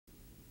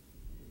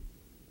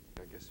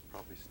I guess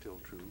probably still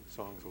true.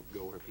 Songs will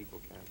go where people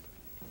can't.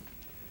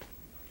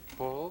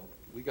 Paul,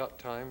 we got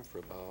time for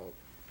about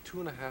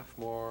 2.5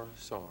 more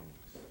songs.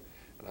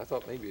 And I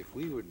thought maybe if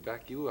we would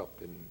back you up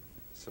in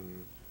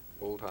some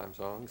old-time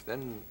songs,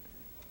 then,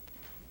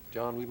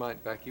 John, we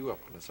might back you up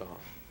in a song.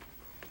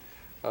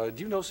 Do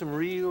you know some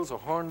reels or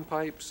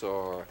hornpipes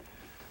or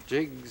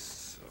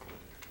jigs?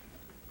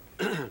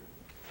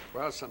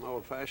 Well, some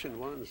old-fashioned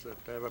ones that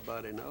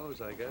everybody knows,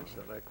 I guess,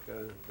 like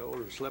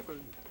Golden Slipper,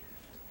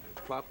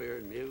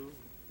 Flop-eared Mule,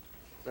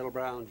 Little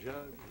Brown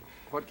Jug.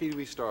 What key do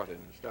we start in?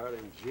 Start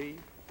in G.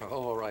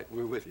 Oh, all right,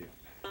 we're with you.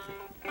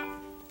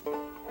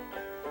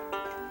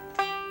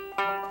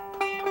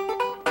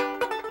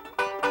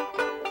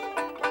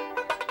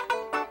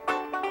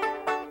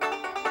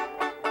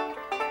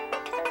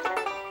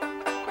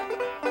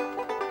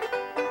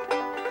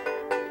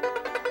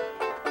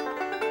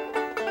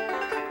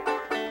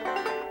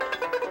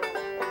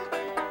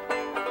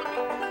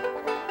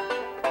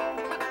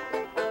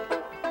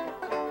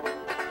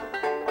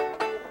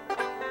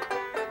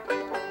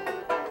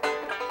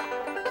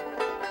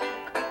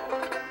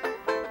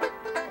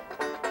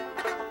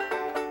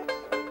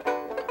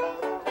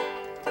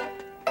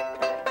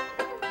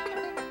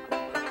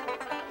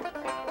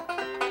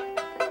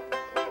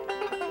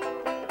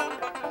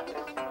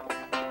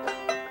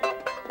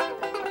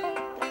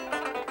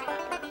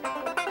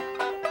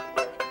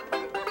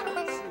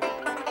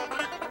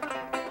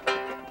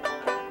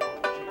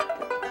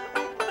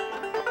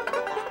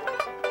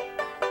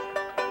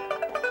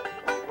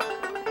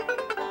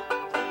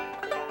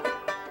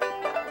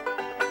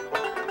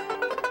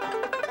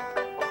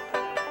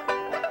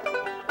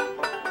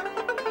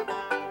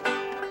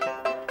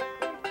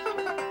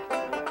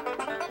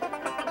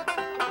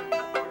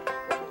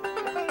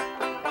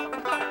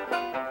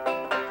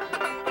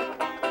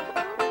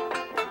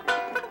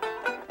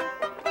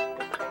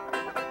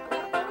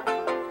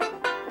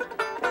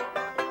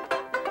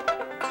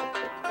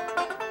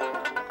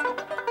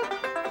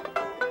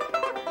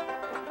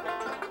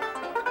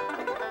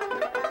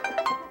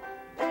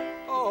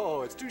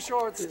 Too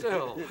short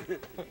still.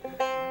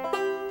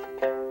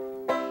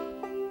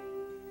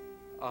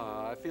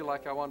 I feel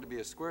like I want to be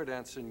a square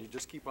dancer and you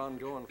just keep on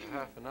going for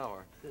half an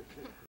hour.